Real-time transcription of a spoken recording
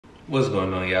What's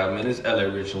going on, y'all, man? It's LA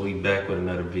Rich and we back with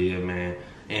another video, man.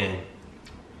 And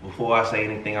before I say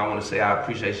anything, I want to say I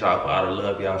appreciate y'all for all the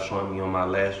love y'all showing me on my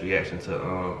last reaction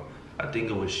to I think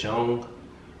it was Seung,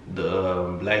 the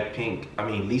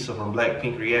Lisa from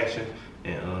BLACKPINK reaction,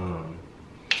 and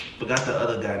forgot the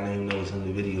other guy name that was in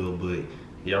the video, but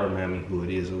y'all remind me who it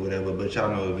is or whatever. But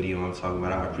y'all know what video I'm talking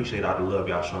about. I appreciate all the love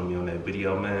y'all showing me on that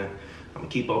video, man. I'm gonna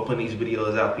keep on putting these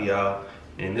videos out for y'all.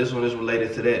 And this one is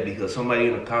related to that because somebody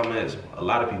in the comments, a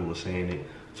lot of people were saying it,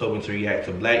 told me to react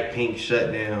to BLACKPINK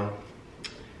Shutdown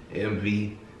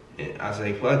MV. And I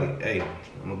say, fuck it, hey,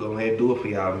 I'm gonna go ahead and do it for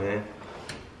y'all, man.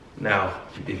 Now,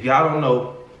 if y'all don't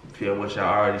know, feel what y'all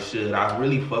already should, I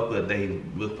really fuck with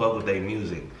their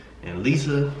music. And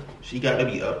Lisa, she got to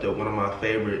be up there, one of my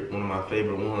favorite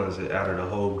ones out of the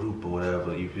whole group or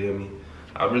whatever, you feel me?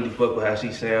 I really fuck with how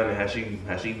she sound and how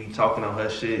she be talking on her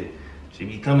shit. She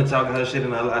be coming talking her shit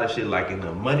and a lot of shit. Like in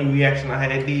the money reaction I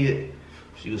had did,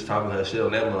 she was talking her shit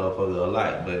on that motherfucker a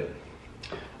lot. But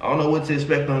I don't know what to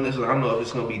expect on this one. I don't know if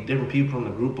it's gonna be different people from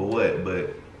the group or what.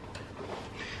 But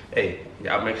hey,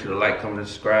 y'all make sure to like, comment, and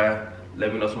subscribe.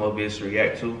 Let me know some more videos to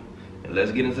react to, and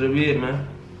let's get into the vid, man.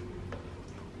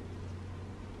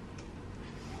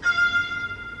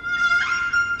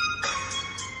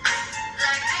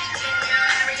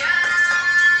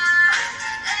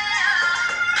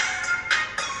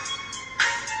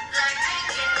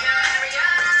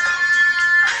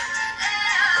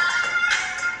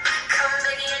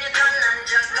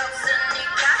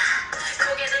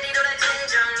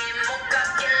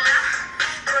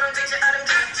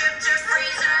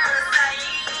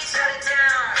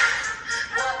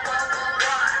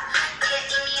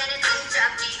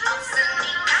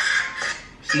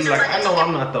 See, like, I know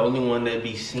I'm not the only one that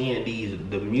be seeing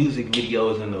the music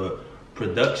videos and the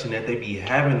production that they be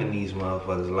having in these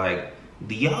motherfuckers. Like,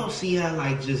 do y'all see how,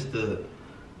 like, just the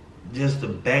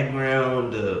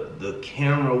background, the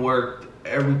camera work,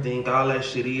 everything, all that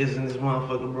shit is in this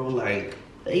motherfucker, bro? Like,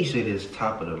 they shit is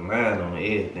top of the line on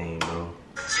everything, bro.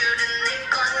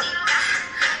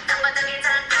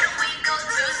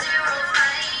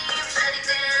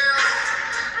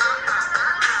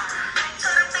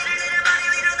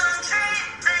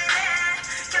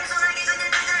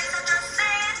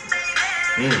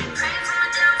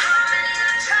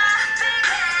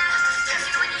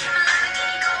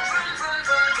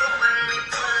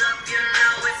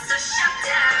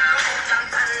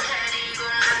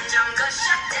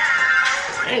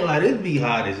 Ain't like this be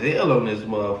hot as hell on this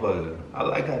motherfucker. I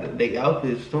like how they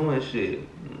outfits doing shit.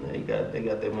 They got that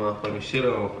motherfucking shit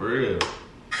on for real.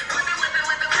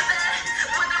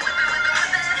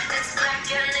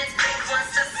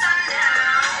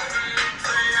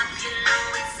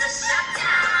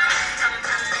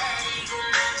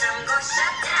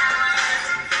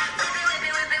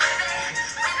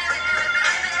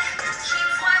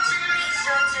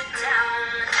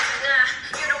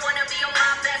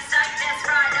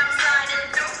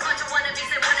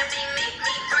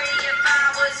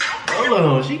 Hold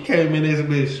on, she came in this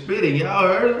bitch spitting. Y'all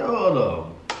heard it? Hold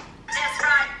on. That's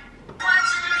right.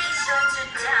 Watching me shut you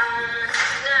down.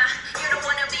 Nah, you don't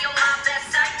wanna be on my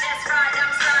best side. That's right,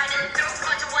 I'm sliding through.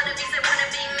 Bunch of wannabes that wanna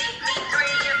be me 3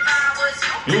 if I was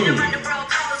you. Run the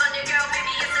world, calls on your girl,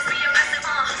 baby, it's just be aggressive,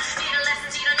 Need a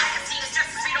lesson, see the neck, see the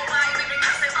stress, we don't lie, we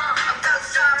recursive, I'm gold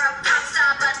star, a pop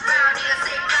star, but rowdy, I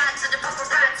say bye to the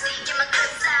paparazzi. Give my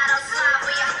good side, I'll slide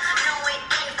with ya. No, it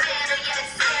ain't better, yet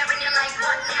it's there, and you're like,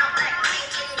 what now?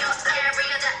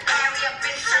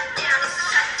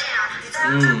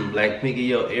 BLACKPINK in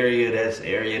your area, that's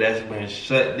been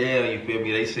shut down, you feel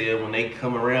me? They said when they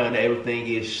come around, everything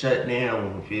gets shut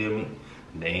down, you feel me?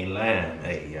 They ain't lying.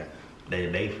 Hey, yeah,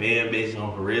 they fan base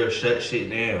on for real shut shit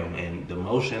down, and the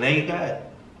motion they got,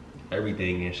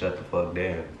 everything getting shut the fuck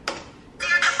down.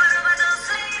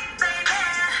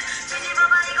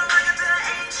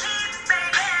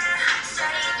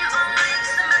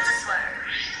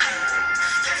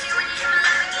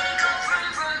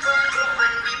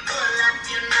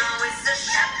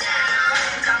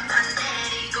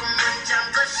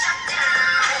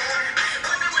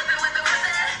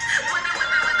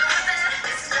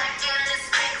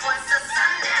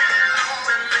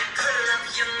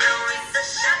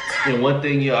 And one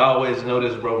thing you always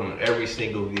notice, bro, in every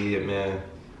single vid, man,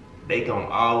 they gonna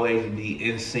always be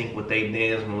in sync with their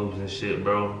dance moves and shit,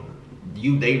 bro.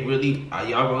 They really,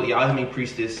 y'all hear me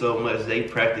preach this so much. They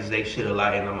practice their shit a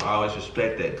lot, and I'm always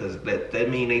respect that, cause that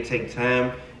mean they take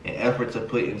time and effort to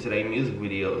put into their music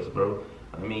videos, bro.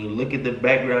 I mean, look at the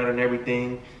background and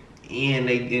everything, and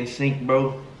they in sync,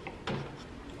 bro.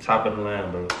 Top of the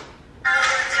line, bro.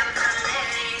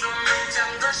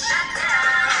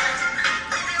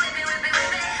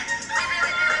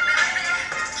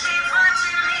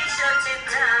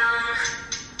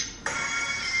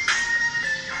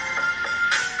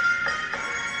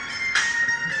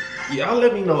 y'all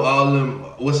let me know all them,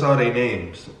 what's all their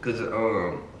names. Cause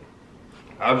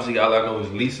obviously all I know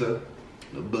is Lisa.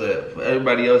 But for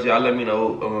everybody else, y'all let me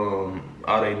know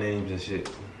all their names and shit.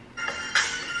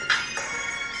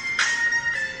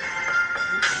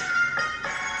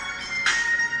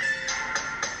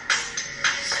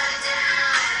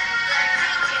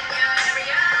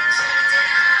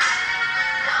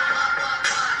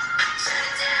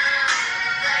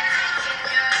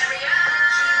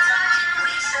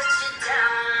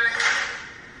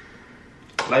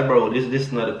 Like, bro, this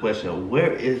is another question.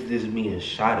 Where is this being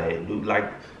shot at, dude? Like,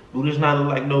 dude, this not look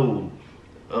like no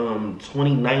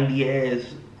 2090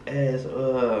 as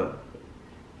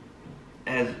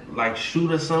like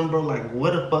shoot or something, bro. Like,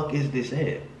 where the fuck is this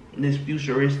at? This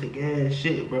futuristic ass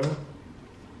shit, bro.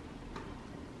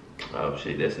 Oh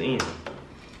shit, that's the end.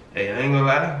 Hey, I ain't gonna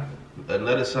lie.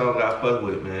 Another song I fuck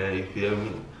with, man. You feel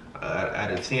me?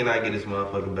 Out of 10, I get this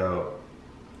motherfucker about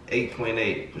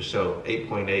 8.8 for sure.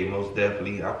 8.8 most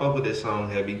definitely. I fuck with this song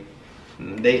heavy.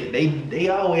 They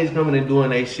always coming and doing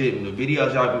they shit. And the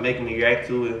videos y'all be making me react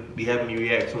to it, be having me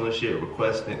react to and shit,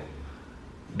 requesting.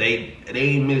 They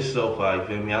ain't missed so far, you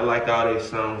feel me? I like all their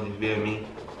songs, you feel me?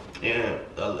 And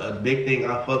a big thing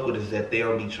I fuck with is that they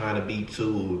don't be trying to be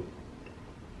too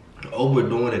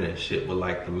overdoing it and shit, but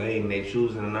like the lane they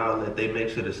choosing and all that, they make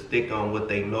sure to stick on what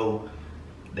they know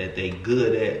that they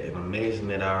good at and amazing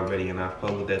at already, and I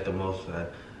fuck with that the most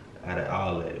out of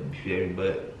all that, you feel me?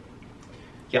 But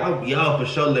y'all for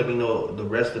sure let me know the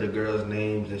rest of the girls'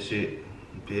 names and shit,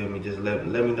 you feel me? Just let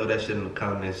me know that shit in the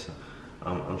comments.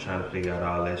 I'm trying to figure out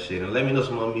all that shit, and let me know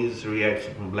some more music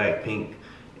reaction from BLACKPINK.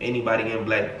 Anybody in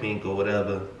BLACKPINK or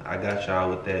whatever, I got y'all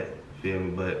with that, you feel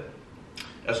me? But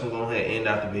that's what I'm going ahead and end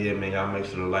out the video, man. Y'all make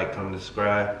sure to like, comment,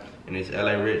 subscribe. And it's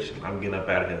LA Rich. I'm getting up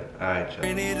out of here. Alright, y'all.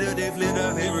 I just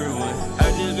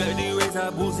got the race, I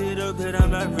boosted up, cause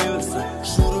I'm not real son.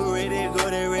 Shooter ready, go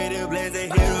there, ready, blaze, they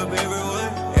hit up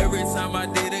everyone. Every time I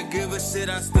didn't give a shit,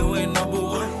 I still ain't number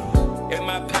one. And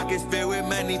my pockets filled with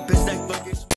money, bitch, like fucking